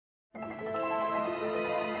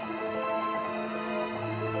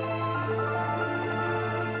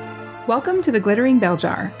Welcome to the Glittering Bell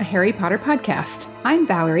Jar, a Harry Potter podcast. I'm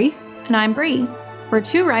Valerie. And I'm Bree. We're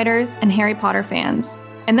two writers and Harry Potter fans.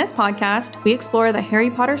 In this podcast, we explore the Harry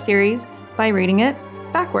Potter series by reading it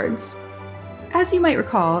backwards. As you might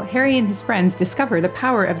recall, Harry and his friends discover the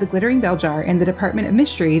power of the Glittering Bell Jar in the Department of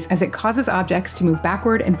Mysteries as it causes objects to move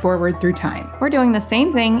backward and forward through time. We're doing the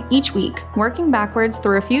same thing each week, working backwards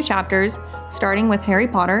through a few chapters, starting with Harry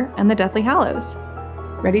Potter and the Deathly Hallows.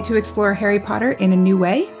 Ready to explore Harry Potter in a new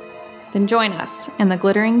way? Then join us in the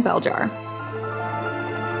Glittering Bell Jar.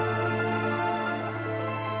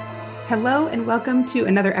 Hello and welcome to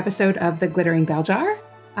another episode of the Glittering Bell Jar.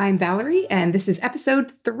 I'm Valerie and this is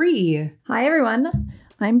episode 3. Hi everyone,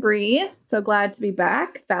 I'm Bree. So glad to be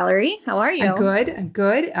back. Valerie, how are you? I'm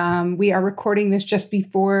good. We are recording this just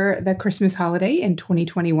before the Christmas holiday in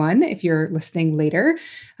 2021, if you're listening later.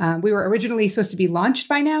 We were originally supposed to be launched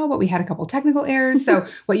by now, but we had a couple technical errors. So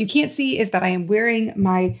what you can't see is that I am wearing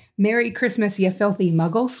my Merry Christmas, ya filthy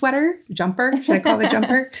muggle sweater, jumper. Should I call it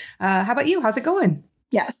jumper? How about you? How's it going?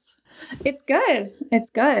 Yes, it's good.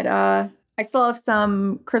 It's good. I still have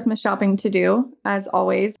some Christmas shopping to do, as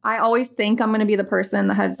always. I always think I'm going to be the person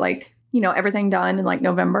that has everything done in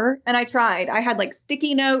November. And I tried. I had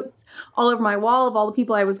sticky notes all over my wall of all the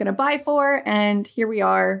people I was going to buy for. And here we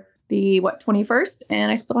are, the 21st,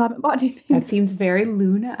 and I still haven't bought anything. That seems very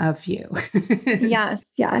Luna of you. Yes.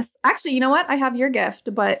 Actually, you know what? I have your gift,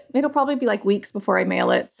 but it'll probably be weeks before I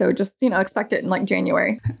mail it. So just, expect it in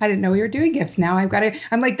January. I didn't know we were doing gifts. Now I'm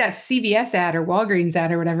like that CVS ad or Walgreens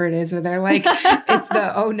ad or whatever it is where they're like, it's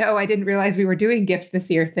the, oh no, I didn't realize we were doing gifts this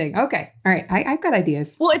year thing. Okay. All right. I've got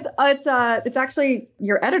ideas. Well, it's actually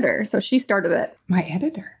your editor. So she started it. My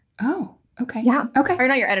editor. Oh, okay. Yeah. Okay. Or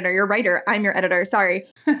not your editor, your writer. I'm your editor. Sorry.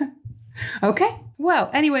 Okay.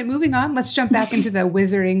 Well, anyway, moving on. Let's jump back into the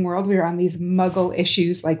wizarding world. We were on these muggle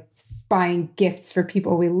issues like buying gifts for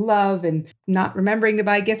people we love and not remembering to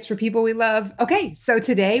buy gifts for people we love. Okay. So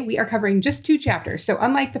today we are covering just 2 chapters. So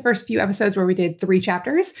unlike the first few episodes where we did 3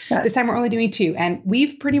 chapters, yes, this time we're only doing 2. And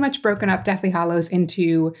we've pretty much broken up Deathly Hallows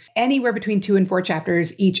into anywhere between 2 and 4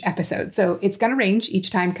 chapters each episode. So it's going to range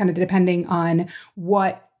each time kind of depending on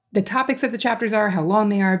what the topics of the chapters are, how long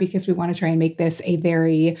they are, because we want to try and make this a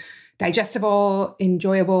very digestible,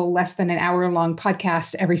 enjoyable, less than an hour-long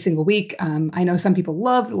podcast every single week. I know some people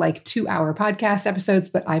love 2-hour podcast episodes,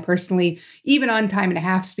 but I personally, even on time and a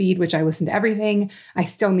half speed, which I listen to everything, I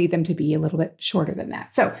still need them to be a little bit shorter than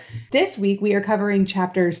that. So this week we are covering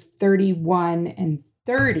chapters 31 and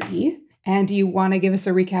 30. And do you want to give us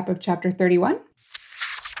a recap of chapter 31?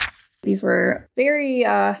 These were very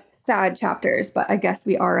sad chapters, but I guess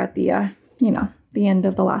we are at the end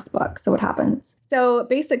of the last book. So what happens? So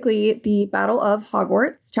basically, the Battle of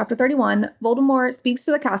Hogwarts, chapter 31, Voldemort speaks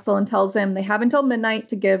to the castle and tells them they have until midnight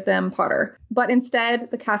to give them Potter. But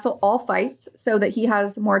instead, the castle all fights so that he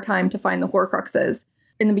has more time to find the Horcruxes.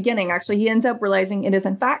 In the beginning, actually, he ends up realizing it is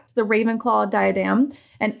in fact the Ravenclaw diadem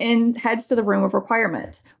and heads to the Room of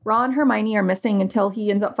Requirement. Ron and Hermione are missing until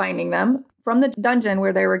he ends up finding them from the dungeon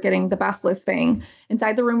where they were getting the Basilisk Fang.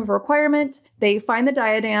 Inside the Room of Requirement, they find the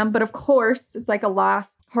diadem, but of course, it's like a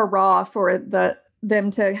last hurrah for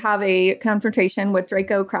them to have a confrontation with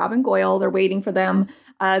Draco, Crabbe, and Goyle. They're waiting for them.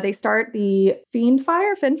 They start the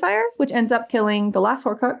Finfire, which ends up killing the last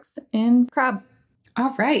Horcrux and Crabbe.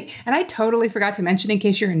 All right. And I totally forgot to mention, in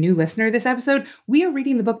case you're a new listener this episode, we are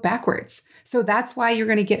reading the book backwards. So that's why you're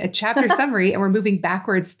going to get a chapter summary and we're moving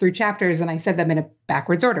backwards through chapters. And I said them in a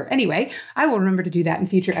backwards order. Anyway, I will remember to do that in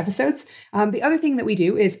future episodes. The other thing that we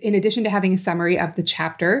do is, in addition to having a summary of the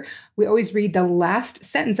chapter, we always read the last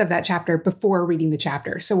sentence of that chapter before reading the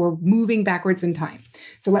chapter. So we're moving backwards in time.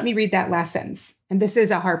 So let me read that last sentence. And this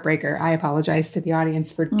is a heartbreaker. I apologize to the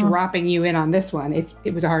audience for dropping you in on this one.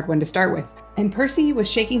 It was a hard one to start with. And Percy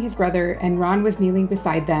was shaking his brother, and Ron was kneeling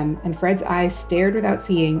beside them, and Fred's eyes stared without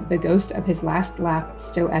seeing, the ghost of his last laugh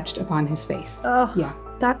still etched upon his face. Oh, yeah.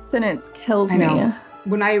 That sentence kills me.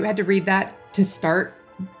 When I had to read that to start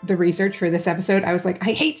the research for this episode, I was like,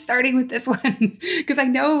 I hate starting with this one because I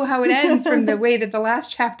know how it ends from the way that the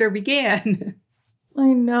last chapter began.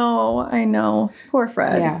 I know. Poor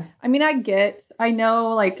Fred. Yeah. I mean, I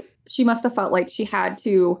know, she must have felt like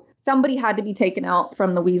somebody had to be taken out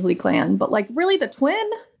from the Weasley clan, but really the twin?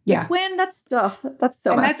 Yeah. The twin, that's so and messed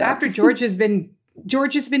up. That's after George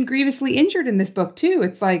has been grievously injured in this book too.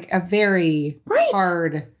 It's a very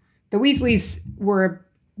hard, the Weasleys were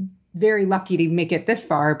very lucky to make it this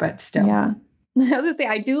far, but still. Yeah. I was going to say,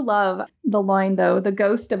 I do love the line, though, the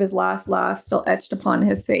ghost of his last laugh still etched upon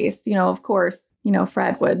his face. Of course,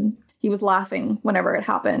 Fred he was laughing whenever it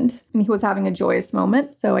happened and he was having a joyous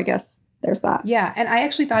moment. So I guess there's that. Yeah. And I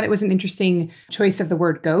actually thought it was an interesting choice of the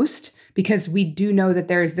word ghost, because we do know that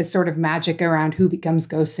there's this sort of magic around who becomes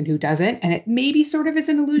ghosts and who doesn't. And it maybe sort of is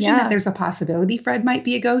an illusion that there's a possibility Fred might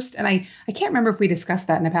be a ghost. And I can't remember if we discussed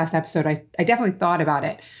that in a past episode. I definitely thought about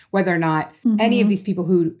it, whether or not any of these people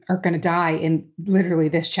who are going to die in literally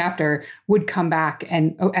this chapter would come back.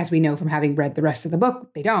 And as we know from having read the rest of the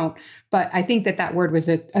book, they don't. But I think that word was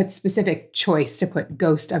a specific choice to put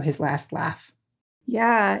ghost of his last laugh.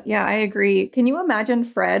 Yeah, I agree. Can you imagine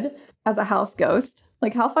Fred as a house ghost?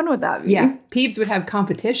 Like, how fun would that be? Yeah, Peeves would have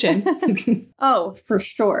competition. Oh, for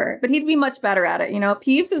sure. But he'd be much better at it. You know,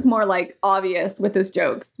 Peeves is more like obvious with his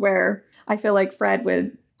jokes, where I feel like Fred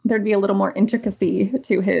there'd be a little more intricacy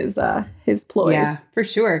to his ploys. Yeah, for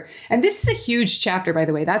sure. And this is a huge chapter, by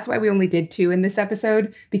the way. That's why we only did 2 in this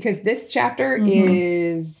episode, because this chapter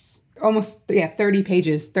is almost 30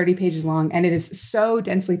 pages long, and it is so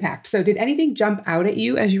densely packed. So did anything jump out at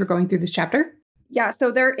you as you were going through this chapter? Yeah,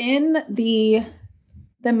 so they're in the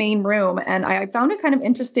main room, and I found it kind of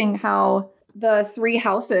interesting how the 3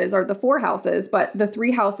 houses, or the 4 houses, but the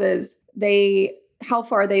 3 houses, how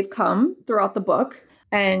far they've come throughout the book.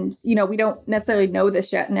 And, you know, we don't necessarily know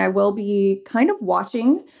this yet. And I will be kind of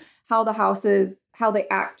watching how the houses, how they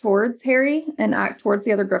act towards Harry and act towards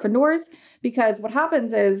the other Gryffindors. Because what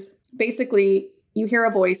happens is basically you hear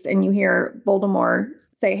a voice and you hear Voldemort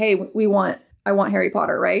say, hey, I want Harry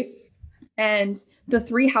Potter, right? And the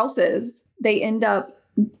 3 houses, they end up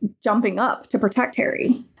jumping up to protect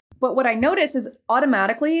Harry. But what I noticed is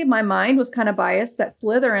automatically my mind was kind of biased that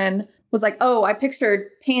Slytherin was like, oh, I pictured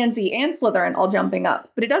Pansy and Slytherin all jumping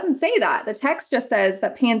up. But it doesn't say that. The text just says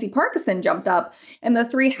that Pansy Parkinson jumped up, and the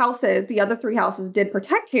other three houses did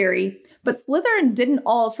protect Harry, but Slytherin didn't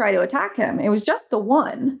all try to attack him. It was just the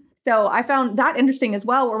one. So I found that interesting as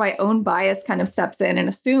well, where my own bias kind of steps in and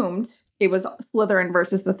assumed it was Slytherin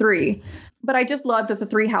versus the 3. But I just love that the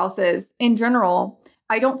 3 houses in general,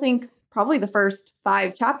 I don't think probably the first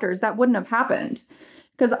 5 chapters that wouldn't have happened,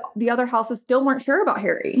 because the other houses still weren't sure about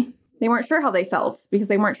Harry. They weren't sure how they felt, because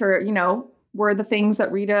they weren't sure, you know, were the things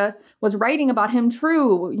that Rita was writing about him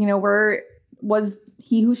true? You know, was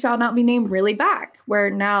he who shall not be named really back? Where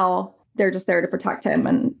now they're just there to protect him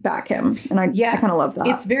and back him. And I kind of love that.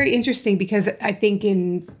 It's very interesting, because I think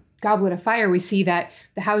in Goblet of Fire, we see that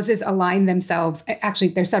the houses align themselves. Actually,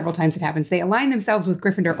 there's several times it happens. They align themselves with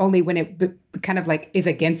Gryffindor only when it kind of like is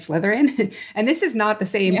against Slytherin. And this is not the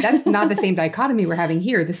same. Yeah. That's not the same dichotomy we're having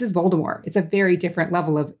here. This is Voldemort. It's a very different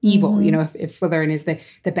level of evil. You know, if Slytherin is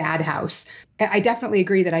the bad house. I definitely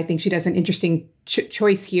agree that I think she does an interesting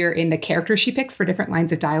choice here in the characters she picks for different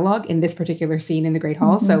lines of dialogue in this particular scene in the Great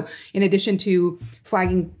Hall. So in addition to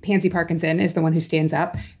flagging Pansy Parkinson as the one who stands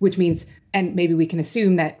up, which means, and maybe we can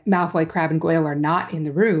assume that Malfoy, Crabbe, and Goyle are not in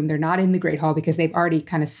the room. They're not in the Great Hall because they've already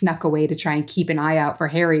kind of snuck away to try and keep an eye out for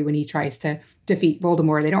Harry when he tries to defeat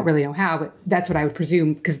Voldemort. They don't really know how, but that's what I would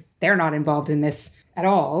presume, because they're not involved in this at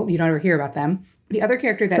all. You don't ever hear about them. The other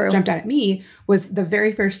character that jumped out at me was the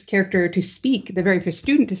very first character to speak, the very first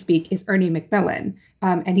student to speak is Ernie Macmillan.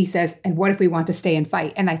 And he says, and what if we want to stay and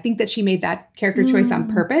fight? And I think that she made that character choice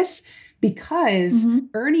on purpose, because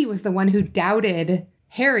Ernie was the one who doubted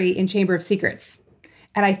Harry in Chamber of Secrets.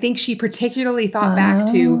 And I think she particularly thought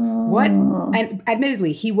back to what, and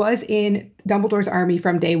admittedly, he was in Dumbledore's army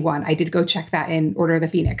from day one. I did go check that in Order of the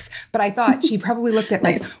Phoenix. But I thought she probably looked at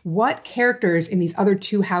like, what characters in these other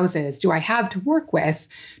 2 houses do I have to work with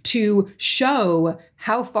to show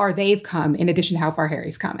how far they've come in addition to how far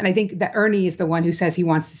Harry's come? And I think that Ernie is the one who says he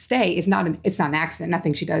wants to stay. It's not an accident.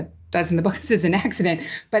 Nothing she does in the books is an accident.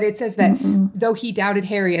 But it says that though he doubted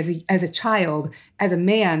Harry as a child, as a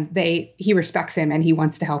man, he respects him and he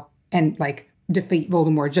wants to help and like defeat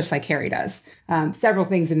Voldemort just like Harry does. Several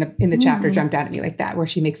things in the chapter jumped out at me like that, where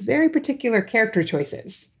she makes very particular character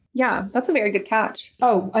choices. Yeah, that's a very good catch.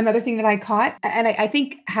 Oh, another thing that I caught, and I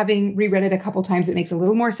think having reread it a couple times, it makes a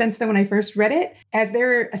little more sense than when I first read it. As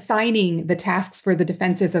they're assigning the tasks for the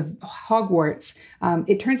defenses of Hogwarts,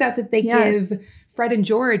 it turns out that they give Fred and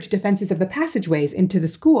George defenses of the passageways into the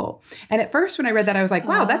school. And at first when I read that, I was like,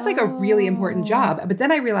 wow, that's like a really important job. But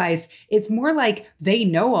then I realized it's more like they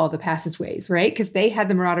know all the passageways, right? Because they had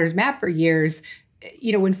the Marauders map for years.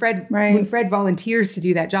 You know, when Fred volunteers to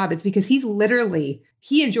do that job, it's because he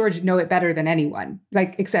and George know it better than anyone,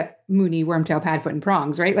 like except Moony, Wormtail, Padfoot, and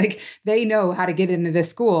Prongs, right? Like they know how to get into this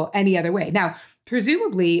school any other way. Now,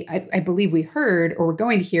 presumably, I believe we heard, or we're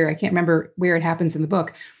going to hear, I can't remember where it happens in the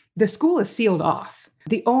book, the school is sealed off.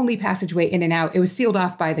 The only passageway in and out, it was sealed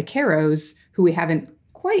off by the Carrows, who we haven't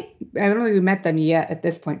quite, I don't know if we met them yet at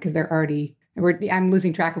this point because they're already I'm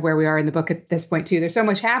losing track of where we are in the book at this point, too. There's so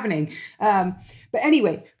much happening. But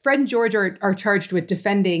anyway, Fred and George are charged with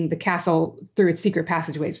defending the castle through its secret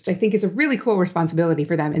passageways, which I think is a really cool responsibility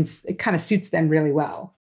for them. And it kind of suits them really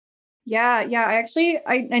well. Yeah.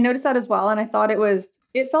 I noticed that as well. And I thought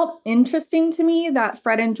it felt interesting to me that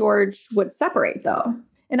Fred and George would separate, though.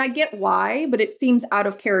 And I get why, but it seems out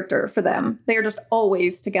of character for them. They are just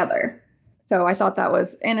always together. So I thought that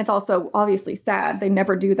was, and it's also obviously sad. They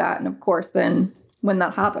never do that. And of course, then when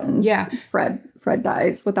that happens, Fred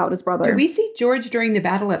dies without his brother. Did we see George during the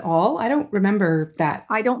battle at all? I don't remember that.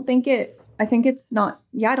 I think it's not.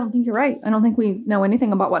 Yeah, I don't think you're right. I don't think we know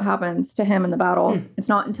anything about what happens to him in the battle. It's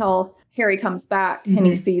not until Harry comes back and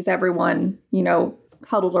he sees everyone,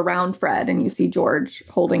 huddled around Fred, and you see George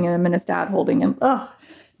holding him and his dad holding him. Ugh.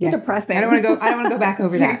 It's depressing. I don't want to go back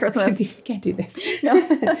over that. Christmas. Can't do this. No.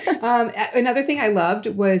 Another thing I loved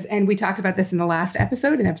was, and we talked about this in the last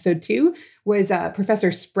episode, in episode 2, was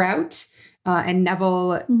Professor Sprout and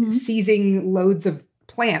Neville seizing loads of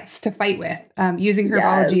plants to fight with, using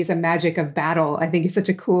herbology as a magic of battle. I think it's such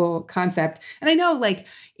a cool concept. And I know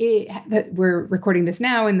that we're recording this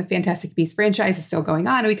now and the Fantastic Beasts franchise is still going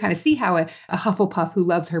on. And we kind of see how a Hufflepuff who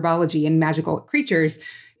loves herbology and magical creatures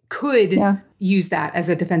could use that as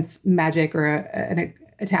a defense magic or an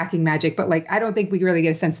attacking magic. But I don't think we really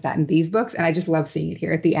get a sense of that in these books. And I just love seeing it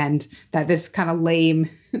here at the end, that this kind of lame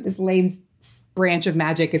branch of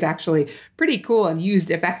magic is actually pretty cool and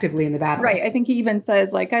used effectively in the battle. Right. I think he even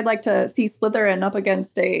says, I'd like to see Slytherin up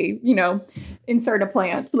against insert a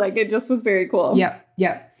plant. It just was very cool.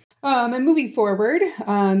 Yep. And moving forward,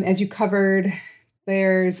 as you covered,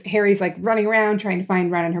 there's Harry's running around trying to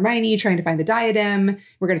find Ron and Hermione, trying to find the diadem.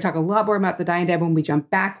 We're going to talk a lot more about the diadem when we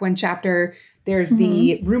jump back one chapter. There's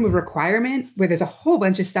the Room of Requirement, where there's a whole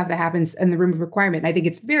bunch of stuff that happens in the Room of Requirement. And I think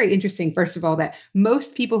it's very interesting, first of all, that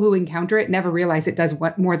most people who encounter it never realize it does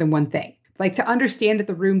more than one thing. To understand that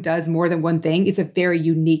the room does more than one thing, it's a very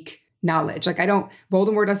unique knowledge.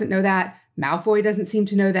 Voldemort doesn't know that. Malfoy doesn't seem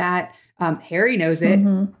to know that. Harry knows it.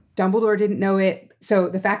 Dumbledore didn't know it. So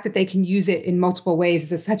the fact that they can use it in multiple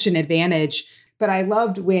ways is such an advantage. But I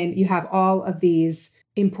loved when you have all of these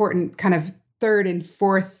important kind of third and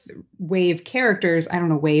fourth wave characters. I don't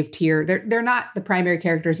know, wave tier. They're not the primary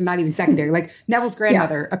characters. They're not even secondary. Neville's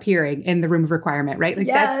grandmother appearing in the Room of Requirement, right?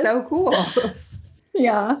 That's so cool.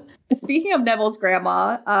 Yeah. Speaking of Neville's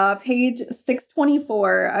grandma, page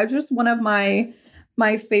 624, I was just one of my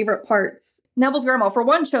favorite parts. Neville's grandma, for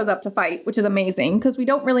one, shows up to fight, which is amazing because we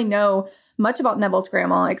don't really know much about Neville's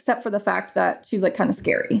grandma, except for the fact that she's kind of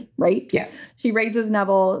scary, right? Yeah. She raises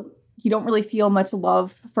Neville. You don't really feel much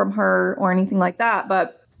love from her or anything like that,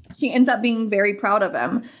 but she ends up being very proud of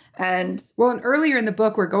him. And earlier in the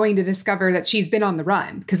book, we're going to discover that she's been on the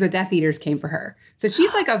run because the Death Eaters came for her. So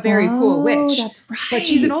she's a very cool witch. That's right. But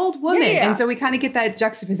she's an old woman. Yeah. And so we kind of get that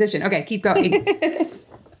juxtaposition. Okay, keep going.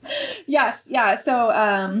 Yes. Yeah.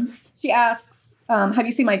 So she asks, have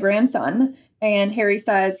you seen my grandson? And Harry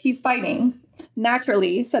says, he's fighting.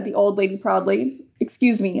 Naturally, said the old lady proudly.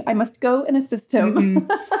 Excuse me, I must go and assist him.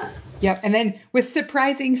 Yep. And then with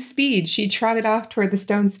surprising speed, she trotted off toward the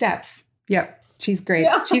stone steps. Yep. She's great.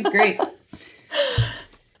 Yeah. She's great.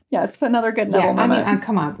 Yes, another good Neville moment. I mean,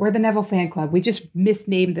 come on. We're the Neville fan club. We just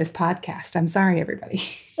misnamed this podcast. I'm sorry, everybody.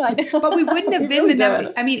 But we wouldn't have been the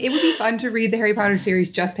Neville. I mean, it would be fun to read the Harry Potter series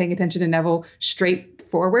just paying attention to Neville straight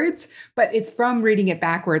forwards, but it's from reading it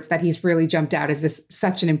backwards that he's really jumped out as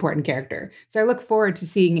such an important character. So I look forward to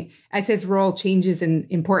seeing, as his role changes in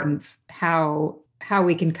importance, how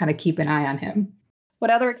we can kind of keep an eye on him.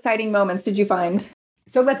 What other exciting moments did you find?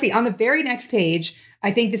 So let's see. On the very next page,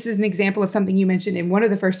 I think this is an example of something you mentioned in one of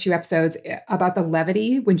the first 2 episodes about the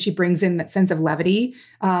levity, when she brings in that sense of levity,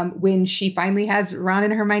 when she finally has Ron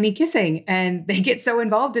and Hermione kissing, and they get so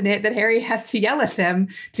involved in it that Harry has to yell at them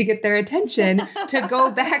to get their attention to go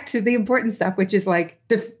back to the important stuff, which is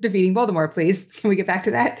defeating Voldemort, please. Can we get back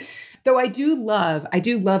to that? Though I do love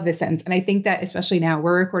this sentence. And I think that especially now,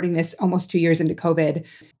 we're recording this almost 2 years into COVID.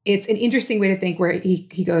 It's an interesting way to think where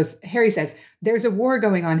he goes, Harry says, there's a war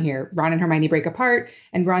going on here. Ron and Hermione break apart.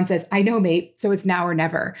 And Ron says, I know, mate. So it's now or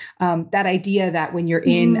never. That idea that when you're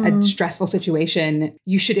in a stressful situation,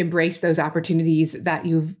 you should embrace those opportunities that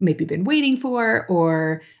you've maybe been waiting for,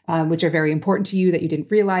 or which are very important to you that you didn't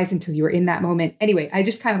realize until you were in that moment. Anyway, I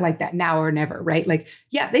just kind of like that now or never, right?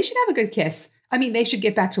 They should have a good kiss. I mean, they should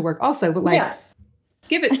get back to work also, but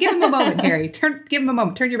give him a moment, Harry. Give him a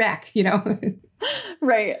moment. Turn your back,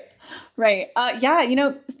 Right. Right.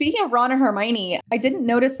 Yeah. Speaking of Ron and Hermione, I didn't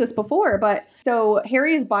notice this before, but so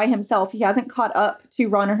Harry is by himself. He hasn't caught up to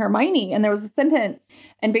Ron and Hermione. And there was a sentence,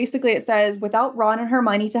 and basically it says, without Ron and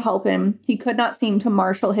Hermione to help him, he could not seem to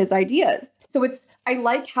marshal his ideas. So I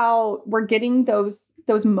like how we're getting those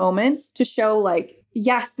moments to show like,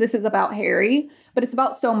 yes, this is about Harry, but it's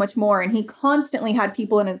about so much more. And he constantly had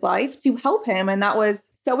people in his life to help him. And that was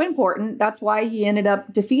so important. That's why he ended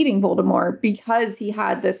up defeating Voldemort, because he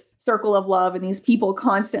had this circle of love and these people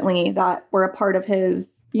constantly that were a part of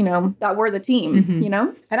his, that were the team,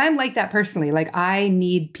 And I'm like that personally. Like I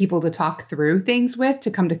need people to talk through things with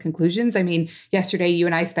to come to conclusions. I mean, yesterday you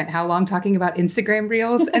and I spent how long talking about Instagram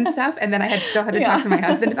reels and stuff. And then I still had to talk to my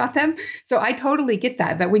husband about them. So I totally get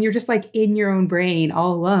that when you're just like in your own brain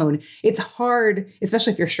all alone, it's hard,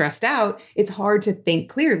 especially if you're stressed out, it's hard to think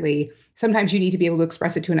clearly. Sometimes you need to be able to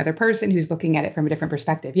express it to another person who's looking at it from a different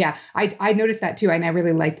perspective. Yeah, I noticed that too. And I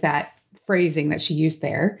really like that phrasing that she used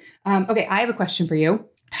there. Okay, I have a question for you.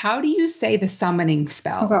 How do you say the summoning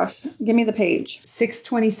spell? Oh gosh, give me the page.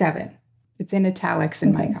 627. It's in italics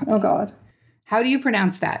in my copy. Oh God. How do you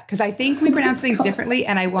pronounce that? Because I think we pronounce things differently,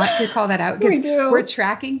 and I want to call that out because we're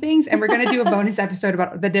tracking things, and we're going to do a bonus episode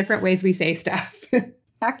about the different ways we say stuff.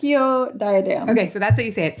 Accio diadem. Okay, so that's how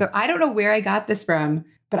you say it. So I don't know where I got this from,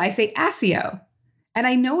 but I say Accio. And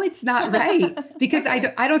I know it's not right because I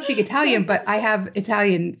don't speak Italian, but I have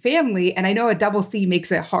Italian family, and I know a double C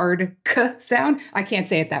makes a hard K sound. I can't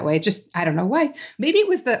say it that way. I don't know why. Maybe it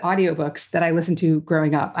was the audiobooks that I listened to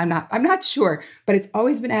growing up. I'm not sure, but it's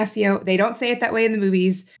always been Accio. They don't say it that way in the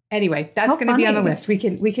movies. Anyway, that's going to be on the list. We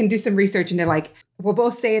can do some research into like, we'll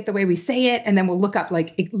both say it the way we say it, and then we'll look up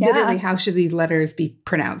like literally how should these letters be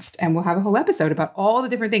pronounced. And we'll have a whole episode about all the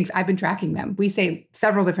different things. I've been tracking them. We say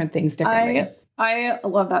several different things differently. I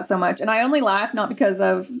love that so much. And I only laugh not because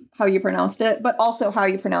of how you pronounced it, but also how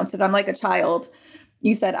you pronounced it. I'm like a child.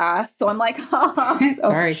 You said ass. So I'm like, so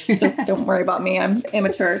sorry. Just don't worry about me. I'm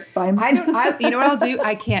immature. It's fine. You know what I'll do?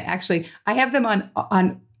 I can't actually. I have them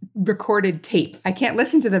on recorded tape. I can't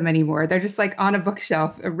listen to them anymore. They're just like on a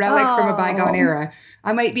bookshelf, a relic from a bygone era.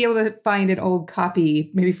 I might be able to find an old copy,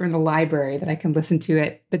 maybe from the library, that I can listen to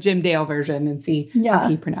it, the Jim Dale version, and see how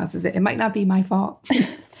he pronounces it. It might not be my fault.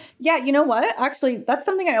 Yeah, you know what? Actually, that's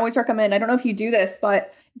something I always recommend. I don't know if you do this,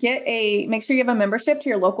 but make sure you have a membership to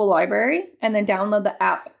your local library and then download the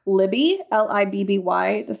app Libby,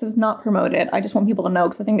 Libby. This is not promoted. I just want people to know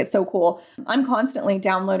because I think it's so cool. I'm constantly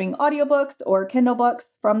downloading audiobooks or Kindle books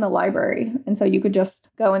from the library. And so you could just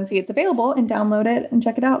go and see it's available and download it and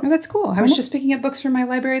check it out. Oh, that's cool. I was just picking up books from my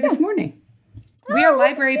library this morning. We are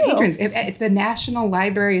library patrons. If the National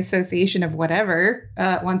Library Association of whatever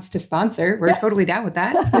wants to sponsor, we're totally down with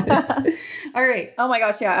that. All right. Oh my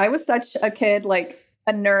gosh, yeah. I was such a kid, like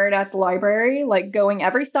a nerd at the library, like going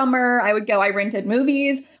every summer. I would go, I rented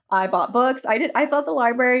movies, I bought books. I thought the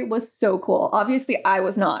library was so cool. Obviously, I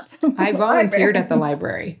was not. I volunteered at the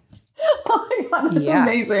library. Oh my God, that's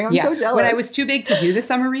amazing. I'm so jealous. When I was too big to do the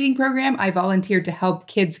summer reading program, I volunteered to help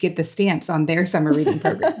kids get the stamps on their summer reading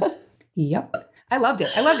programs. Yep. I loved it.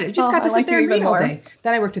 I just got to sit there and read all day.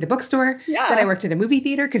 Then I worked at a bookstore. Yeah. Then I worked at a movie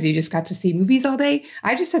theater because you just got to see movies all day.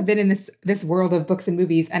 I just have been in this world of books and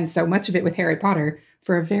movies, and so much of it with Harry Potter,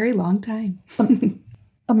 for a very long time.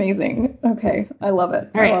 Amazing. Okay. I love it.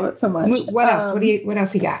 I love it so much. What else? What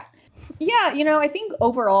else you got? Yeah, I think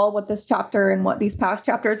overall what this chapter and what these past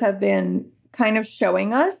chapters have been kind of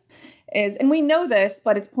showing us is, and we know this,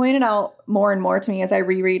 but it's pointed out more and more to me as I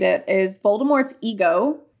reread it, is Voldemort's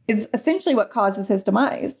ego is essentially what causes his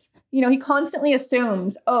demise. He constantly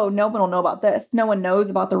assumes, oh, no one will know about this. No one knows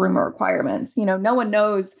about the room of requirements. No one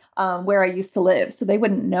knows where I used to live. So they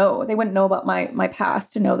wouldn't know. They wouldn't know about my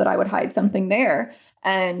past to know that I would hide something there.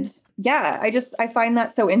 And yeah, I find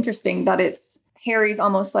that so interesting that it's Harry's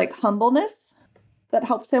almost like humbleness that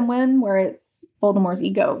helps him win, where it's Voldemort's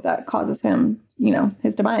ego that causes him,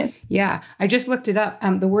 his demise. Yeah, I just looked it up.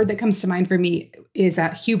 The word that comes to mind for me is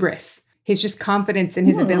hubris. His just confidence in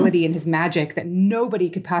his ability and his magic, that nobody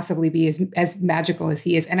could possibly be as magical as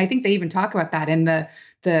he is. And I think they even talk about that in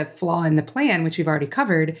the flaw in the plan, which we've already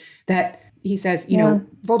covered, that he says,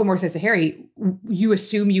 Voldemort says to Harry, you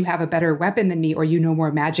assume you have a better weapon than me, or you know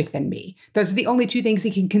more magic than me. Those are the only two things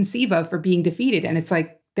he can conceive of for being defeated. And it's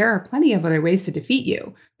like, there are plenty of other ways to defeat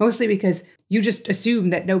you, mostly because you just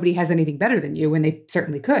assume that nobody has anything better than you when they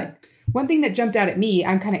certainly could. One thing that jumped out at me,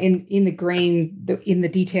 I'm kind of in the grain, in the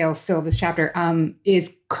details still of this chapter,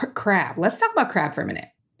 is Crabbe. Let's talk about Crabbe for a minute.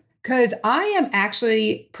 Because I am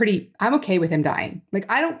actually I'm okay with him dying. Like,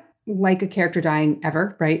 like a character dying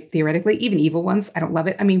ever, right? Theoretically, even evil ones. I don't love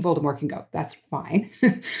it. I mean, Voldemort can go. That's fine.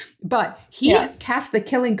 But he cast the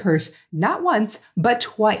killing curse not once, but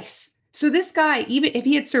twice. So this guy, even if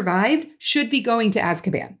he had survived, should be going to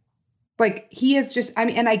Azkaban. Like he is just, I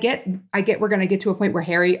mean, and I get we're going to get to a point where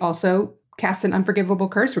Harry also casts an unforgivable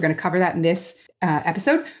curse. We're going to cover that in this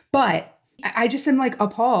episode. But I just am like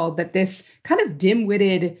appalled that this kind of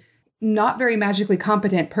dim-witted, not very magically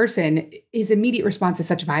competent person, his immediate response is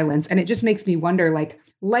such violence. And it just makes me wonder, like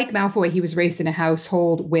Malfoy, he was raised in a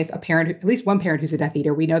household with a parent, at least one parent who's a Death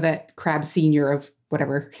Eater. We know that Crabbe Sr. of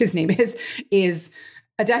whatever his name is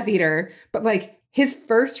a Death Eater. But like his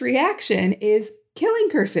first reaction is killing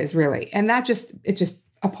curses, really. And it just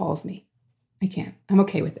appalls me. I can't. I'm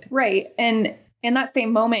okay with it. Right. And in that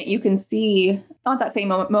same moment, you can see, not that same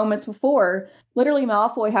moment, moments before, literally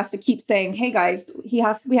Malfoy has to keep saying, hey guys, we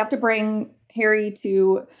have to bring Harry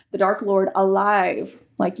to the Dark Lord alive.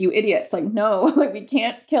 Like, you idiots. Like, no, like we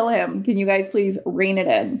can't kill him. Can you guys please rein it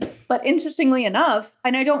in? But interestingly enough,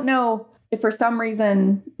 and I don't know if for some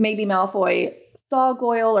reason, maybe Malfoy saw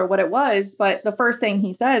Goyle or what it was, but the first thing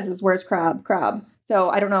he says is, where's Crabbe? So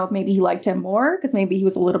I don't know if maybe he liked him more because maybe he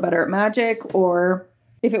was a little better at magic, or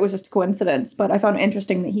if it was just a coincidence. But I found it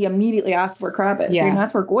interesting that he immediately asked where Crabbe is. Yeah. And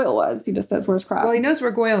that's where Goyle was. He just says, where's Crabbe? Well, he knows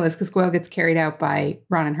where Goyle is because Goyle gets carried out by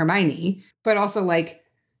Ron and Hermione. But also, like,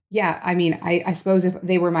 yeah, I mean, I suppose if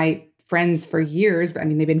they were my friends for years, but I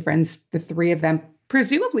mean, they've been friends, the three of them,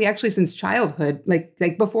 presumably actually since childhood,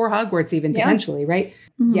 like before Hogwarts even, potentially, right?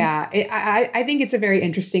 Mm-hmm. Yeah, I think it's a very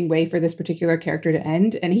interesting way for this particular character to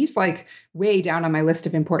end. And he's like way down on my list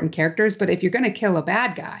of important characters. But if you're going to kill a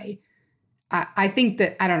bad guy, I think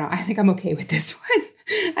that, I don't know, I think I'm okay with this one.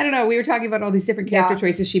 I don't know. We were talking about all these different character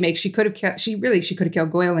choices she makes. She could have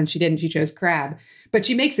killed Goyle and she didn't. She chose Crabbe. But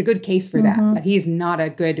she makes a good case for that he's not a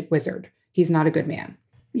good wizard. He's not a good man.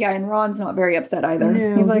 Yeah, and Ron's not very upset either.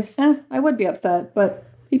 No, he's like, I would be upset, but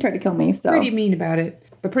he tried to kill me, so. Pretty mean about it.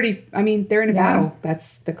 But they're in a battle.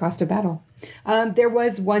 That's the cost of battle. There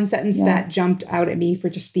was one sentence that jumped out at me for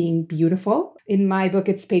just being beautiful. In my book,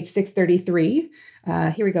 it's page 633.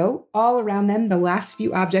 Here we go. All around them, the last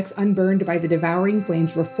few objects unburned by the devouring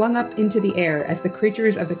flames were flung up into the air as the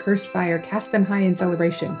creatures of the cursed fire cast them high in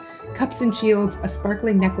celebration. Cups and shields, a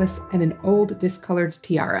sparkling necklace, and an old discolored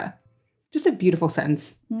tiara. Just a beautiful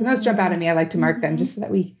sentence. When those jump out at me, I like to mark them just so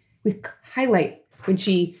that we highlight when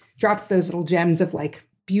she drops those little gems of like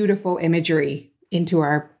beautiful imagery into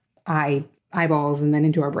our eyeballs and then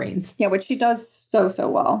into our brains. Yeah, which she does so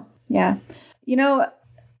well. Yeah. You know,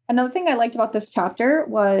 another thing I liked about this chapter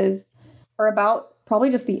or about probably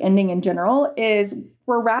just the ending in general, is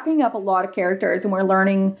we're wrapping up a lot of characters and we're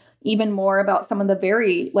learning even more about some of the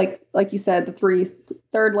very, like you said, the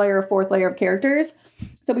third layer, fourth layer of characters.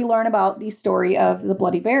 So we learn about the story of the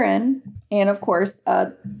Bloody Baron and, of course,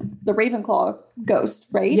 the Ravenclaw ghost,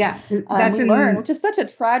 right? Yeah. Which is such a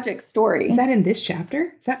tragic story. Is that in this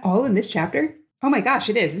chapter? Is that all in this chapter? Oh my gosh,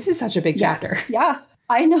 it is. This is such a big chapter. Yeah.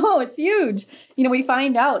 I know, it's huge. You know, we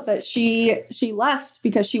find out that she left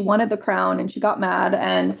because she wanted the crown and she got mad,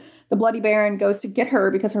 and the Bloody Baron goes to get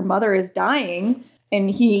her because her mother is dying, and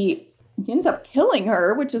he ends up killing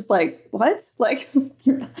her, which is like, what? Like,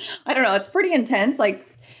 I don't know. It's pretty intense. Like,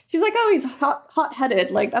 she's like, oh, he's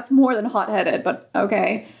hot-headed. Like, that's more than hot-headed, but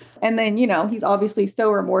okay. And then, you know, he's obviously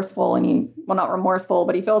so remorseful, and not remorseful,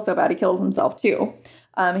 but he feels so bad he kills himself too.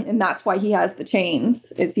 And that's why he has the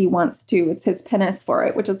chains, it's his penance for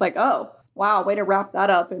it, which is like, oh, wow, way to wrap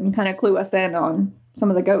that up and kind of clue us in on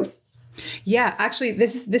some of the ghosts. Yeah, actually,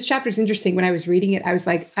 this chapter is interesting. When I was reading it, I was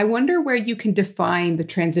like, I wonder where you can define the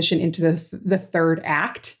transition into the third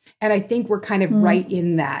act. And I think we're kind of right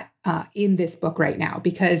in that, in this book right now,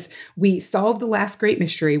 because we solved the last great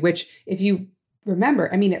mystery, which, if you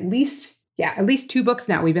remember, I mean, at least 2 books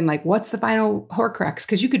now, we've been like, what's the final Horcrux?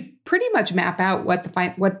 Because you could pretty much map out what the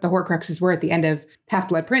Horcruxes were at the end of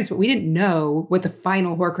Half-Blood Prince, but we didn't know what the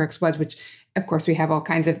final Horcrux was, which, of course, we have all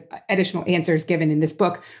kinds of additional answers given in this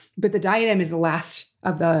book. But the diadem is the last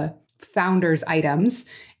of the founder's items.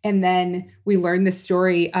 And then we learn the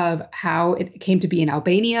story of how it came to be in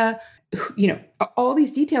Albania, you know, all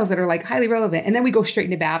these details that are like highly relevant. And then we go straight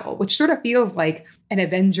into battle, which sort of feels like an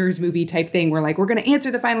Avengers movie type thing where like, we're going to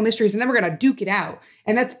answer the final mysteries and then we're going to duke it out.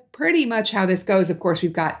 And that's pretty much how this goes. Of course,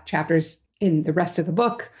 we've got chapters in the rest of the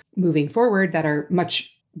book moving forward that are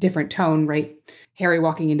much different tone, right? Harry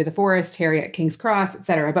walking into the forest, Harry at King's Cross,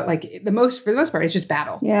 etc. But like for the most part, it's just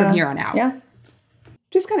battle from here on out. Yeah.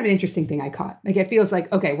 just kind of an interesting thing I caught. Like, it feels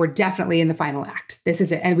like, okay, we're definitely in the final act. This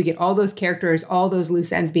is it. And we get all those characters, all those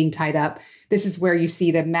loose ends being tied up. This is where you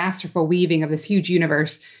see the masterful weaving of this huge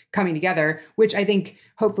universe coming together, which I think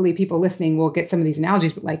hopefully people listening will get some of these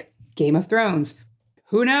analogies, but like Game of Thrones,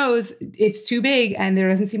 who knows? It's too big and there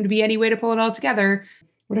doesn't seem to be any way to pull it all together.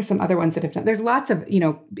 What are some other ones that have done? There's lots of,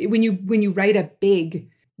 when you write a big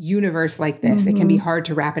universe like this, it can be hard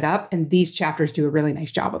to wrap it up. And these chapters do a really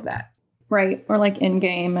nice job of that. Right. Or like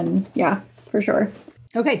Endgame, and yeah, for sure.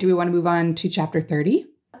 Okay. Do we want to move on to chapter 30?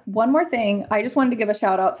 One more thing. I just wanted to give a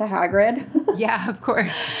shout out to Hagrid. Yeah, of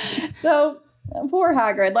course. So poor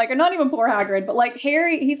Hagrid, like, or not even poor Hagrid, but like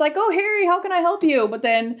Harry, he's like, oh, Harry, how can I help you? But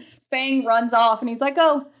then Fang runs off and he's like,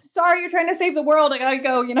 oh, sorry, you're trying to save the world. I gotta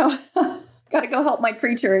go, gotta go help my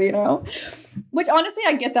creature, Which honestly,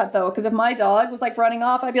 I get that though, because if my dog was like running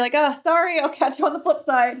off, I'd be like, oh, sorry, I'll catch you on the flip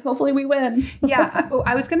side. Hopefully we win. Yeah,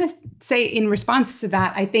 I was going to say in response to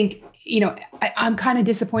that, I think, I'm kind of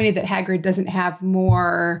disappointed that Hagrid doesn't have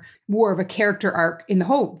more of a character arc in the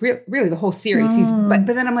whole, really the whole series. But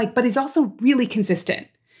then I'm like, but he's also really consistent.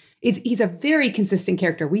 He's a very consistent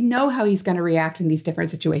character. We know how he's going to react in these different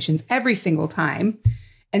situations every single time.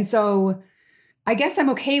 And so I guess I'm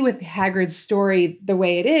okay with Hagrid's story the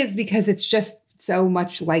way it is because it's just so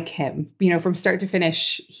much like him, from start to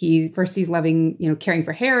finish. He's loving, caring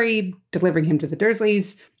for Harry, delivering him to the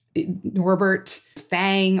Dursleys, Norbert,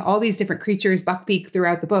 Fang, all these different creatures, Buckbeak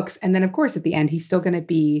throughout the books. And then, of course, at the end, he's still going to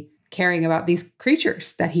be caring about these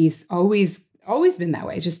creatures that he's always been that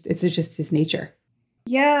way. It's just his nature.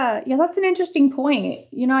 Yeah, that's an interesting point.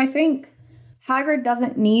 I think Hagrid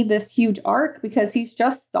doesn't need this huge arc because he's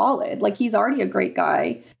just solid. Like, he's already a great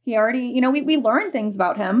guy. He already, we learn things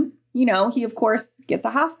about him. He, of course, gets a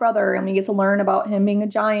half-brother and we get to learn about him being a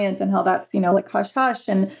giant and how that's, like hush-hush.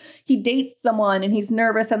 And he dates someone and he's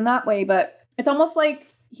nervous in that way. But it's almost like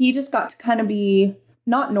he just got to kind of be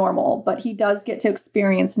not normal, but he does get to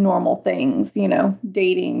experience normal things,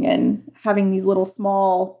 dating and having these little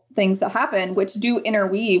small things that happen, which do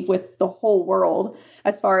interweave with the whole world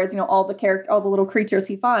as far as, all the little creatures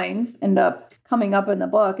he finds end up coming up in the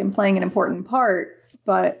book and playing an important part.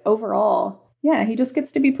 But overall, yeah, he just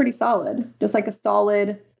gets to be pretty solid, just like a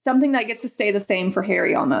solid, something that gets to stay the same for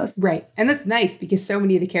Harry almost. Right. And that's nice because so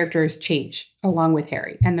many of the characters change along with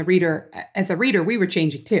Harry. And as a reader, we were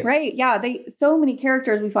changing too. Right. Yeah. So many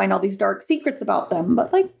characters, we find all these dark secrets about them,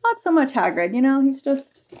 but like not so much Hagrid,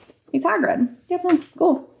 he's Hagrid. Yep.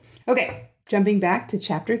 Cool. Okay. Jumping back to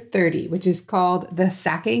chapter 30, which is called The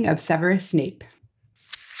Sacking of Severus Snape.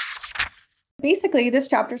 Basically, this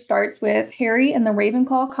chapter starts with Harry in the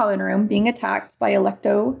Ravenclaw common room being attacked by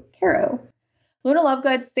Alecto Carrow. Luna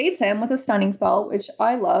Lovegood saves him with a stunning spell, which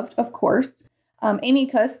I loved, of course.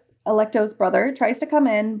 Amycus, Alecto's brother, tries to come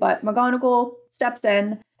in, but McGonagall steps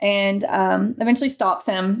in and eventually stops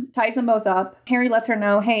him, ties them both up. Harry lets her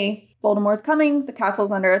know, hey, Voldemort's coming, the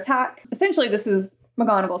castle's under attack. Essentially, this is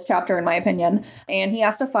McGonagall's chapter, in my opinion. And he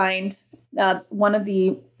has to find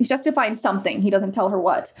he has to find something. He doesn't tell her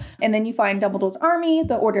what. And then you find Dumbledore's army,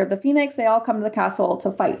 the Order of the Phoenix. They all come to the castle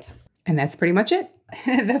to fight. And that's pretty much it.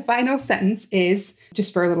 The final sentence is,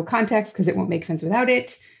 just for a little context, because it won't make sense without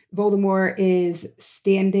it, Voldemort is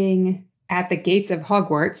standing at the gates of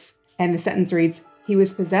Hogwarts, and the sentence reads, he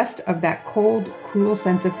was possessed of that cold, cruel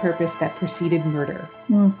sense of purpose that preceded murder.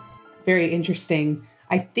 Very interesting.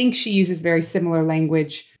 I think she uses very similar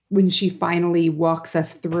language when she finally walks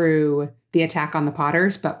us through the attack on the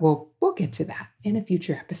Potters, but we'll get to that in a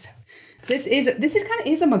future episode. This is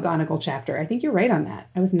a McGonagall chapter. I think you're right on that.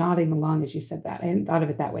 I was nodding along as you said that. I hadn't thought of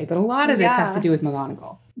it that way, but a lot of this has to do with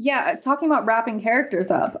McGonagall. Yeah, talking about wrapping characters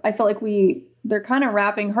up, I feel like they're kind of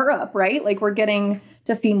wrapping her up, right? Like we're getting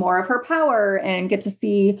to see more of her power and get to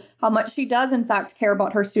see how much she does in fact care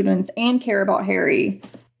about her students and care about Harry.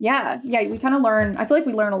 Yeah, we kind of learn, I feel like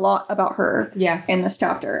we learn a lot about her in this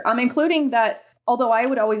chapter. Including that, although I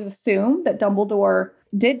would always assume that Dumbledore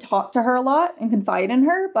did talk to her a lot and confide in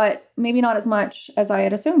her, but maybe not as much as I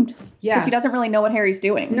had assumed. Yeah. Because she doesn't really know what Harry's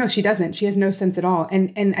doing. No, she doesn't. She has no sense at all.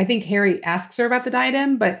 And I think Harry asks her about the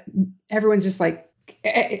diadem, but everyone's just like,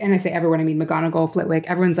 and I say everyone, I mean McGonagall, Flitwick,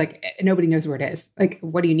 everyone's like, nobody knows where it is. Like,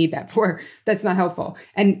 what do you need that for? That's not helpful.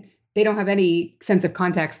 And they don't have any sense of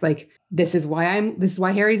context. Like, this is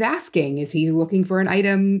why Harry's asking. Is he looking for an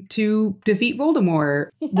item to defeat Voldemort?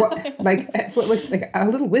 Flitwick's like, a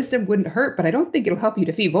little wisdom wouldn't hurt, but I don't think it'll help you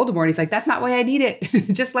defeat Voldemort. And he's like, that's not why I need it.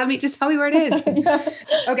 just tell me where it is.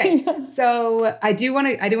 Okay. So I do want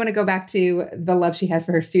to go back to the love she has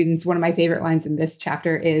for her students. One of my favorite lines in this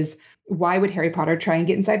chapter is why would Harry Potter try and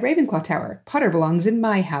get inside Ravenclaw Tower? Potter belongs in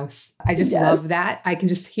my house. I just love that. I can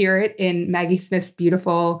just hear it in Maggie Smith's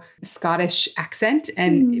beautiful Scottish accent,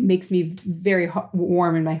 and it makes me very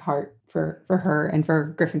warm in my heart for her and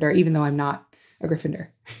for Gryffindor, even though I'm not a Gryffindor.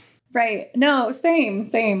 Right. No,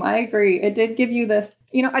 same. I agree. It did give you this,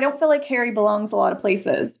 I don't feel like Harry belongs a lot of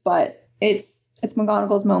places, but it's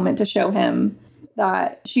McGonagall's moment to show him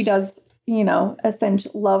that she does,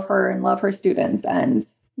 essentially love her and love her students. And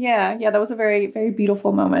yeah, that was a very, very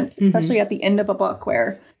beautiful moment, especially at the end of a book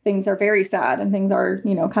where things are very sad and things are,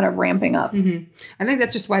 kind of ramping up. I think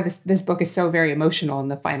that's just why this book is so very emotional in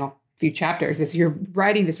the final few chapters, is you're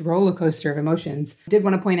riding this roller coaster of emotions. I did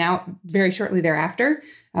want to point out very shortly thereafter,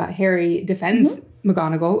 Harry defends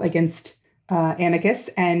McGonagall against Amicus,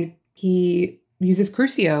 and he uses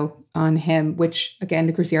Crucio on him, which, again,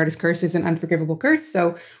 the Cruciatus curse is an unforgivable curse.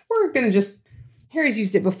 So we're going to Harry's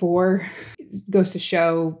used it before. It goes to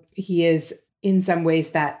show he is, in some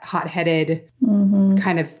ways, that hot-headed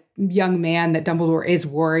kind of young man that Dumbledore is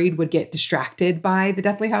worried would get distracted by the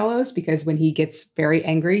Deathly Hallows, because when he gets very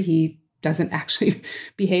angry, he doesn't actually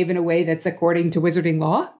behave in a way that's according to wizarding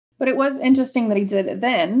law. But it was interesting that he did it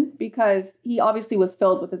then, because he obviously was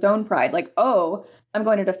filled with his own pride. Like, oh, I'm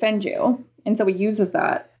going to defend you. And so he uses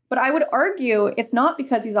that. But I would argue it's not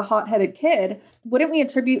because he's a hot-headed kid. Wouldn't we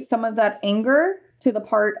attribute some of that anger to the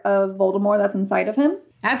part of Voldemort that's inside of him?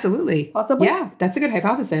 Absolutely. Possibly. Yeah, that's a good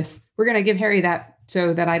hypothesis. We're going to give Harry that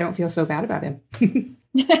so that I don't feel so bad about him.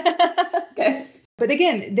 Okay. But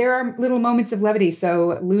again, there are little moments of levity.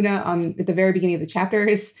 So Luna, at the very beginning of the chapter,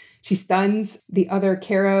 she stuns the other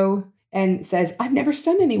Caro and says, I've never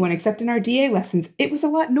stunned anyone except in our DA lessons. It was a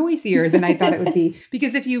lot noisier than I thought it would be.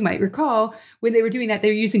 Because if you might recall, when they were doing that, they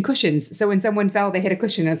were using cushions. So when someone fell, they hit a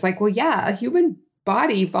cushion. And it's like, well, yeah, a human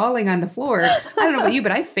body falling on the floor. I don't know about you,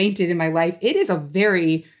 but I fainted in my life. It is a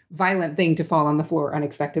very violent thing to fall on the floor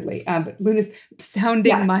unexpectedly. But Luna's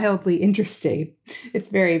sounding mildly interested. It's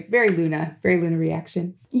very, very Luna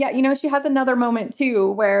reaction. Yeah, she has another moment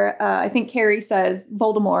too where I think Harry says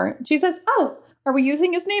Voldemort. She says, oh, are we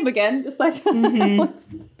using his name again? Just like,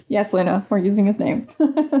 yes, Luna, we're using his name.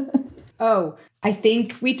 Oh, I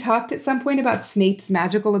think we talked at some point about Snape's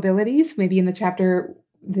magical abilities, maybe in the chapter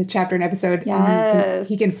and episode. Yes.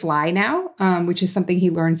 He can fly now, which is something he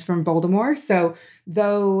learns from Voldemort. So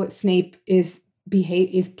though Snape is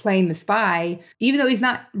playing the spy, even though he's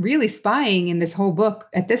not really spying in this whole book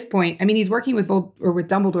at this point, I mean, he's working with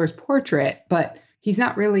Dumbledore's portrait, but he's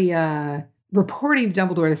not really reporting to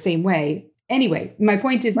Dumbledore the same way. Anyway, my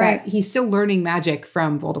point is that he's still learning magic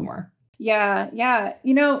from Voldemort. Yeah.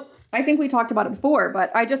 I think we talked about it before,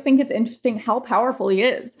 but I just think it's interesting how powerful he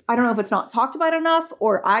is. I don't know if it's not talked about enough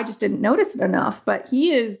or I just didn't notice it enough, but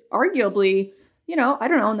he is arguably, I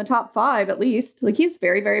don't know, in the top 5 at least. Like, he's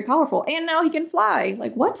very, very powerful. And now he can fly.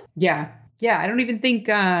 Like, what? Yeah. I don't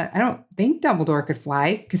think Dumbledore could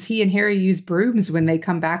fly, because he and Harry use brooms when they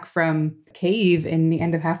come back from cave in the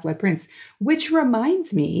end of Half-Blood Prince, which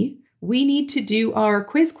reminds me, we need to do our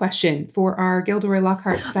quiz question for our Gilderoy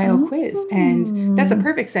Lockhart style quiz. And that's a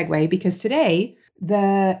perfect segue, because today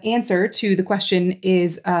the answer to the question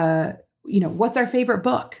is, what's our favorite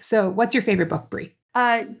book? So what's your favorite book, Brie?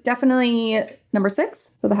 Definitely number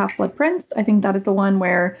 6. So the Half-Blood Prince. I think that is the one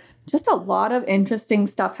where just a lot of interesting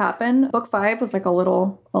stuff happened. Book 5 was like a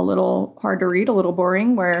little hard to read, a little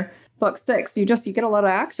boring, where book 6, you get a lot of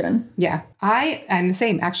action. Yeah, I'm the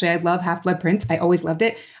same. Actually, I love Half-Blood Prince. I always loved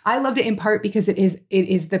it. I loved it in part because it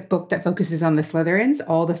is the book that focuses on the Slytherins.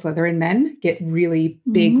 All the Slytherin men get really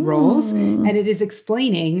big roles, and it is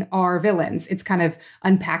explaining our villains. It's kind of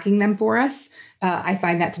unpacking them for us. I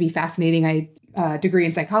find that to be fascinating. I degree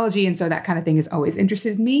in psychology, and so that kind of thing has always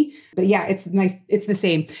interested me. But yeah, it's nice. It's the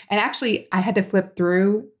same. And actually, I had to flip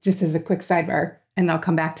through, just as a quick sidebar, and I'll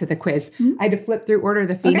come back to the quiz. I had to flip through Order of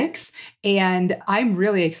the Phoenix, and I'm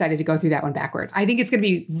really excited to go through that one backward. I think it's going to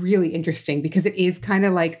be really interesting because it is kind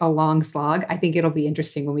of like a long slog. I think it'll be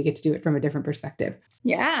interesting when we get to do it from a different perspective.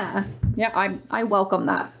 Yeah, I welcome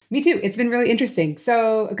that. Me too. It's been really interesting.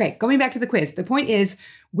 So, okay, going back to the quiz. The point is,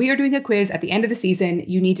 we are doing a quiz at the end of the season.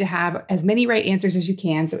 You need to have as many right answers as you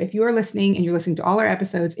can. So if you are listening and you're listening to all our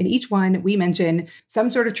episodes, in each one, we mention some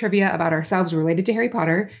sort of trivia about ourselves related to Harry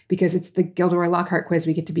Potter, because it's the Gilderoy Lockhart quiz.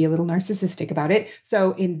 We get to be a little narcissistic about it.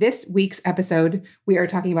 So in this week's episode, we are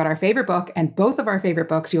talking about our favorite book, and both of our favorite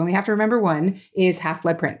books, you only have to remember one, is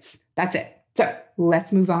Half-Blood Prince. That's it. So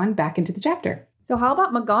let's move on back into the chapter. So how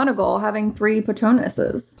about McGonagall having 3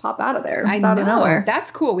 Patronuses pop out of there? I Out of know. nowhere.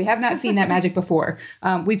 That's cool. We have not seen that magic before.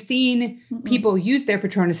 We've seen people use their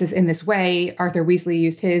Patronuses in this way. Arthur Weasley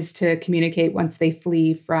used his to communicate once they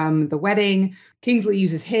flee from the wedding. Kingsley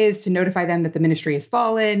uses his to notify them that the Ministry has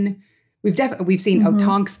fallen. We've seen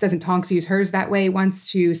Tonks, doesn't Tonks use hers that way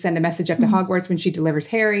once to send a message up to Hogwarts when she delivers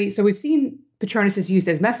Harry? So we've seen Patronuses used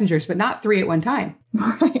as messengers, but not 3 at one time.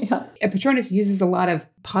 Right, yeah. A Patronus uses a lot of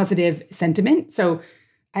positive sentiment. So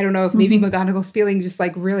I don't know if maybe McGonagall's feeling just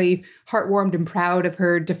like really heartwarmed and proud of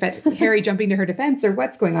her Harry jumping to her defense or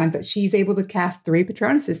what's going on, but she's able to cast 3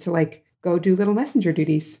 Patronuses to like go do little messenger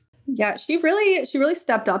duties. Yeah, she really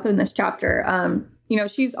stepped up in this chapter.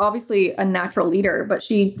 She's obviously a natural leader, but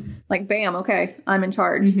she like, bam, okay, I'm in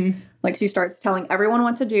charge. Like she starts telling everyone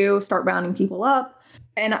what to do, start rounding people up.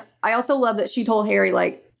 And I also love that she told Harry,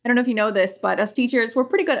 like, I don't know if you know this, but as teachers, we're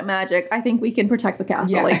pretty good at magic. I think we can protect the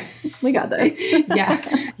castle. Yeah. Like, we got this.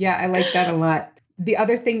 Yeah, I like that a lot. The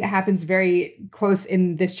other thing that happens very close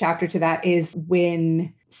in this chapter to that is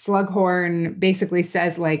when Slughorn basically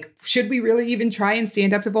says, like, should we really even try and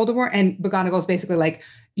stand up to Voldemort? And McGonagall's basically like,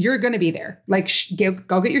 you're going to be there. Like,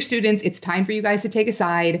 go get your students. It's time for you guys to take a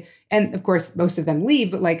side. And of course, most of them leave,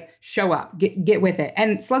 but like, show up, get with it.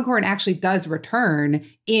 And Slughorn actually does return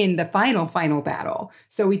in the final battle.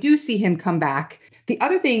 So we do see him come back. The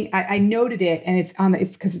other thing, I noted it, and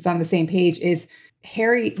it's because it's on the same page, is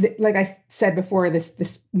Harry, like I said before,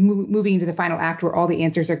 this moving into the final act where all the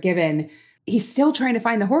answers are given, he's still trying to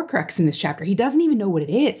find the Horcrux in this chapter. He doesn't even know what it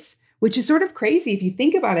is, which is sort of crazy if you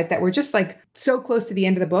think about it, that we're just like so close to the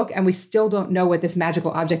end of the book and we still don't know what this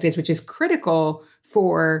magical object is, which is critical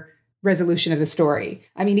for resolution of the story.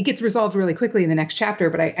 I mean, it gets resolved really quickly in the next chapter,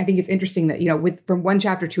 but I think it's interesting that, from one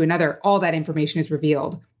chapter to another, all that information is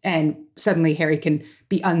revealed and suddenly Harry can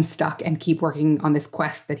be unstuck and keep working on this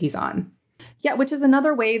quest that he's on. Yeah, which is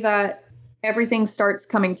another way that everything starts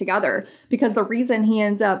coming together, because the reason he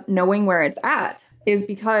ends up knowing where it's at is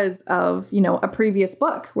because of, a previous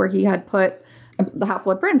book where he had put the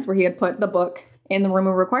Half-Blood Prince, where he had put the book in the room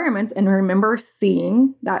of requirements and remember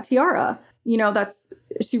seeing that tiara.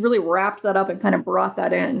 She really wrapped that up and kind of brought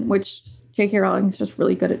that in, which J.K. Rowling is just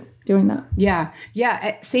really good at doing that. Yeah.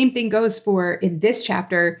 Same thing goes for in this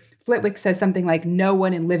chapter. Flitwick says something like, no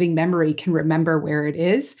one in living memory can remember where it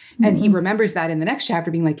is. And he remembers that in the next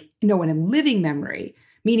chapter being like, no one in living memory,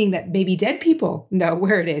 meaning that maybe dead people know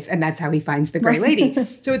where it is. And that's how he finds the Grey Lady.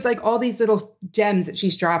 So it's like all these little gems that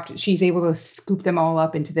she's dropped, she's able to scoop them all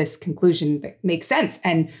up into this conclusion that makes sense.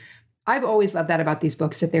 And I've always loved that about these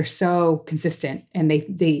books, that they're so consistent and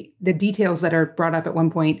the details that are brought up at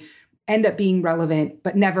one point end up being relevant,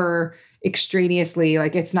 but never extraneously.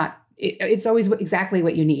 Like it's always exactly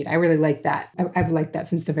what you need. I really like that. I've liked that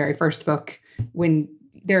since the very first book, when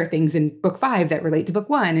there are things in book 5 that relate to book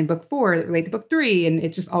 1 and book 4 that relate to book 3. And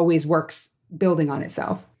it just always works building on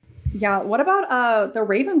itself. Yeah. What about the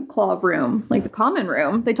Ravenclaw room, like the common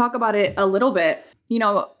room? They talk about it a little bit.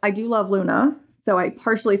 I do love Luna. So I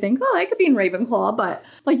partially think, I could be in Ravenclaw, but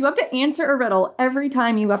like you have to answer a riddle every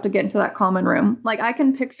time you have to get into that common room. Like I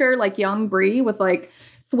can picture like young Bree with like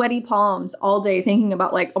sweaty palms all day thinking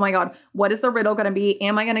about like, oh my God, what is the riddle going to be?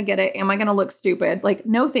 Am I going to get it? Am I going to look stupid? Like,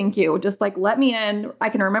 no, thank you. Just like, let me in. I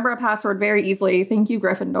can remember a password very easily. Thank you,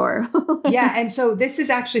 Gryffindor. Yeah. And so this is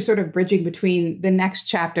actually sort of bridging between the next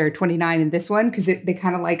chapter 29 and this one, because they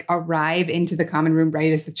kind of like arrive into the common room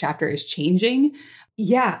right as the chapter is changing.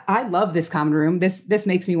 Yeah, I love this common room. This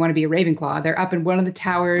makes me want to be a Ravenclaw. They're up in one of the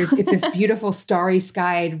towers. It's this beautiful starry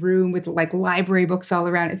skied room with like library books all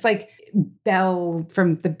around. It's like Belle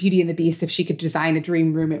from The Beauty and the Beast. If she could design a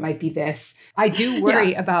dream room, it might be this. I do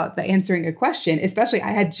worry about the answering a question, especially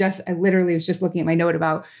I literally was just looking at my note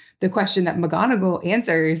about the question that McGonagall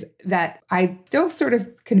answers that I'm still sort of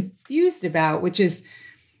confused about, which is,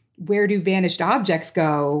 where do vanished objects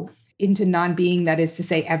go into non-being? That is to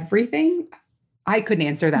say, everything. I couldn't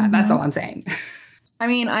answer that. That's all I'm saying. I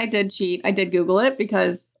mean, I did cheat. I did Google it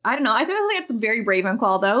because, I don't know. I feel like it's very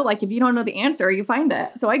Ravenclaw, though. Like, if you don't know the answer, you find it.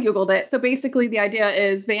 So I Googled it. So basically, the idea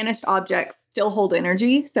is vanished objects still hold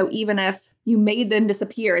energy. So even if you made them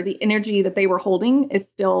disappear, the energy that they were holding is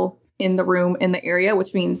still in the room, in the area,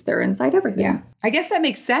 which means they're inside everything. Yeah. I guess that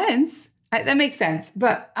makes sense. That makes sense.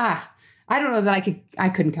 But I don't know that I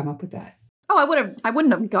couldn't come up with that. Oh, I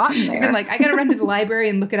wouldn't have gotten there. Even like, I got to run to the library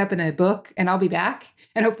and look it up in a book and I'll be back.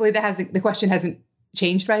 And hopefully the question hasn't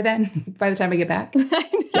changed by then, by the time I get back.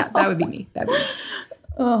 Yeah, that would be me.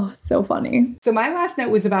 Oh, so funny. So my last note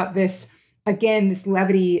was about this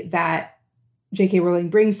levity that J.K. Rowling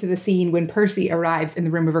brings to the scene when Percy arrives in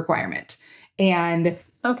the room of requirement. And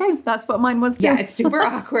Okay, that's what mine was too. Yeah, it's super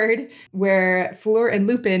awkward where Fleur and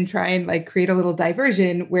Lupin try and like create a little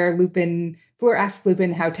diversion where Fleur asks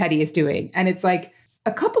Lupin how Teddy is doing. And it's like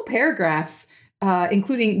a couple paragraphs,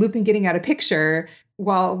 including Lupin getting out a picture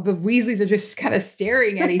while the Weasleys are just kind of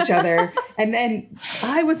staring at each other. And then,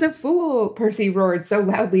 I was a fool, Percy roared so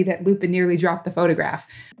loudly that Lupin nearly dropped the photograph.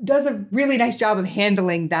 Does a really nice job of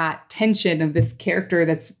handling that tension of this character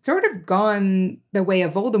that's sort of gone the way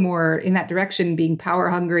of Voldemort in that direction, being power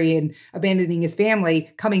hungry and abandoning his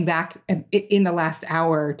family, coming back in the last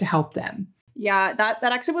hour to help them. Yeah, that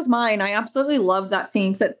actually was mine. I absolutely love that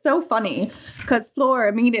scene because it's so funny because Fleur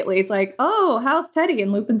immediately is like, oh, how's Teddy?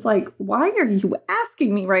 And Lupin's like, why are you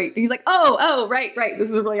asking me, right? And he's like, oh, right.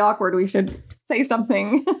 This is really awkward. We should say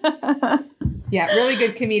something. Yeah, really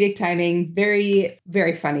good comedic timing. Very,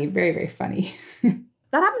 very funny. Very, very funny. That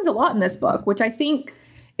happens a lot in this book, which I think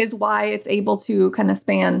is why it's able to kind of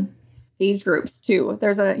span age groups too.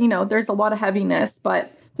 There's a lot of heaviness,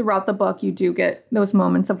 but throughout the book, you do get those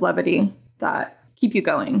moments of levity that keep you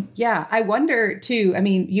going. Yeah, I wonder too. I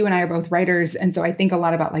mean, you and I are both writers, and so I think a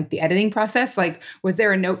lot about like the editing process. Like, was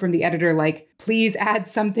there a note from the editor like, please add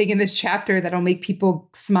something in this chapter that'll make people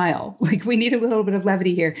smile? Like, we need a little bit of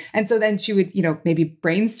levity here. And so then she would, maybe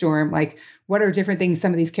brainstorm like, what are different things,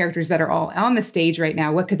 some of these characters that are all on the stage right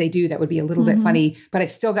now, what could they do that would be a little bit funny, but I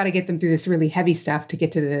still got to get them through this really heavy stuff to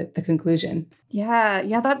get to the conclusion. Yeah,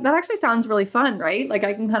 that actually sounds really fun, right? Like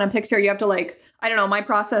I can kind of picture you have to like, I don't know, my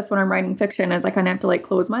process when I'm writing fiction is I kind of have to like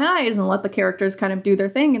close my eyes and let the characters kind of do their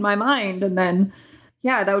thing in my mind. And then,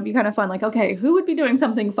 yeah, that would be kind of fun. Like, okay, who would be doing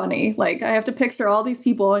something funny? Like I have to picture all these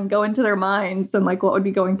people and go into their minds and like what would be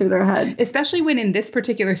going through their heads. Especially when in this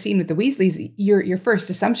particular scene with the Weasleys, your first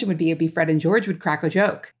assumption would be it'd be Fred and George would crack a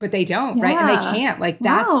joke, but they don't, right? And they can't. Like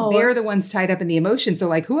they're the ones tied up in the emotion. So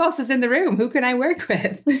like, who else is in the room? Who can I work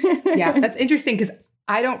with? Yeah, that's interesting because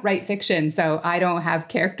I don't write fiction, so I don't have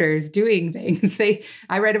characters doing things.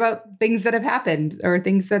 I write about things that have happened or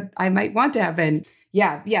things that I might want to happen.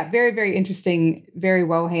 Yeah, very, very interesting, very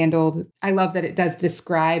well handled. I love that it does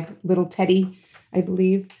describe little Teddy, I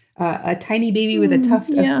believe, a tiny baby with a tuft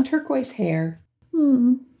of turquoise hair.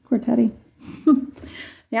 Poor Teddy.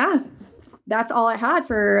 Yeah, that's all I had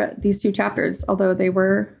for these two chapters, although they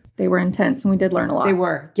were intense and we did learn a lot. They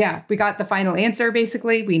were. Yeah. We got the final answer,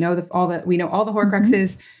 basically. We know all the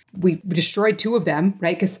Horcruxes. We destroyed two of them,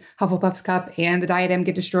 right? Because Hufflepuff's cup and the diadem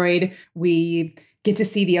get destroyed. We get to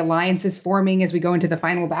see the alliances forming as we go into the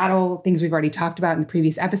final battle, things we've already talked about in the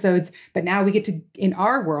previous episodes. But now we get to, in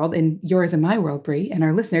our world, in yours and my world, Brie, and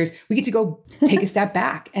our listeners, we get to go take a step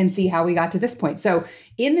back and see how we got to this point. So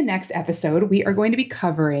in the next episode, we are going to be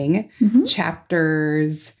covering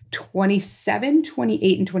chapters 27,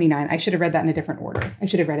 28, and 29. I should have read that in a different order. I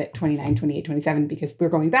should have read it 29, 28, 27 because we're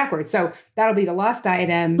going backwards. So that'll be the Lost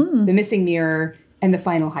Diadem, the Missing Mirror, and the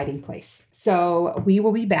Final Hiding Place. So we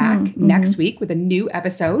will be back next week with a new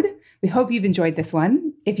episode. We hope you've enjoyed this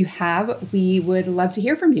one. If you have, we would love to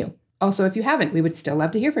hear from you. Also, if you haven't, we would still love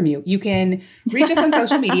to hear from you. You can reach us on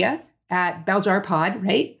social media at BellJarPod,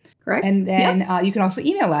 right? Correct. And then you can also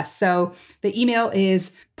email us. So the email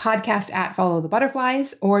is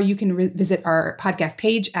podcast@followthebutterflies, or you can visit our podcast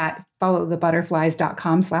page at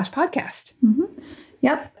followthebutterflies.com/podcast.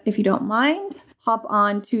 Yep. If you don't mind, hop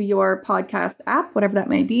on to your podcast app, whatever that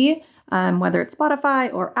may be, whether it's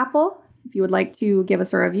Spotify or Apple. If you would like to give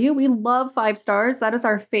us a review, we love 5 stars. That is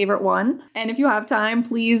our favorite one. And if you have time,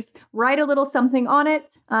 please write a little something on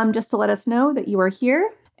it just to let us know that you are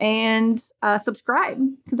here. And subscribe,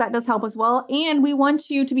 because that does help as well. And we want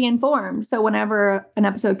you to be informed. So whenever an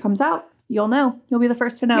episode comes out, you'll know. You'll be the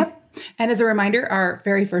first to know. Yep. And as a reminder, our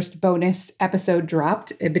very first bonus episode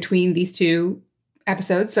dropped between these two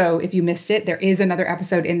episodes. So if you missed it, there is another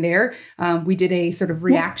episode in there. We did a sort of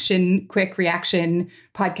quick reaction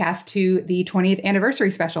podcast to the 20th anniversary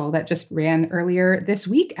special that just ran earlier this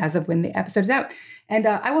week as of when the episode is out. And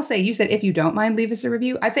I will say, you said, if you don't mind, leave us a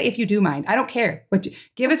review. I'd say if you do mind. I don't care.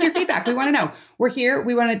 Give us your feedback. We want to know. We're here.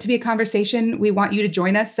 We want it to be a conversation. We want you to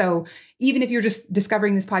join us. So even if you're just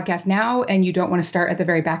discovering this podcast now and you don't want to start at the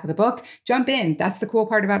very back of the book, jump in. That's the cool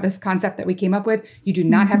part about this concept that we came up with. You do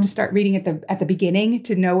not have to start reading at the beginning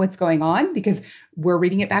to know what's going on, because we're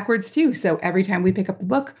reading it backwards too. So every time we pick up the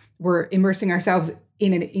book, we're immersing ourselves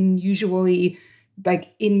in an unusually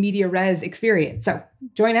like in media res experience. So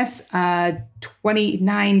join us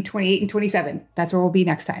 29, 28, and 27. That's where we'll be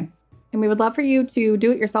next time. And we would love for you to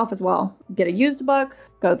do it yourself as well. Get a used book,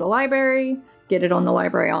 go to the library, get it on the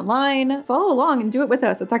library online, follow along and do it with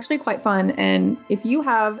us. It's actually quite fun. And if you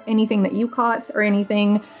have anything that you caught or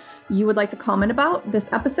anything you would like to comment about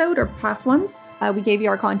this episode or past ones. We gave you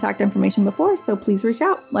our contact information before, so please reach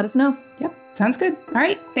out. Let us know. Yep. Sounds good. All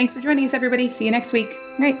right. Thanks for joining us, everybody. See you next week.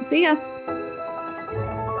 All right. See ya.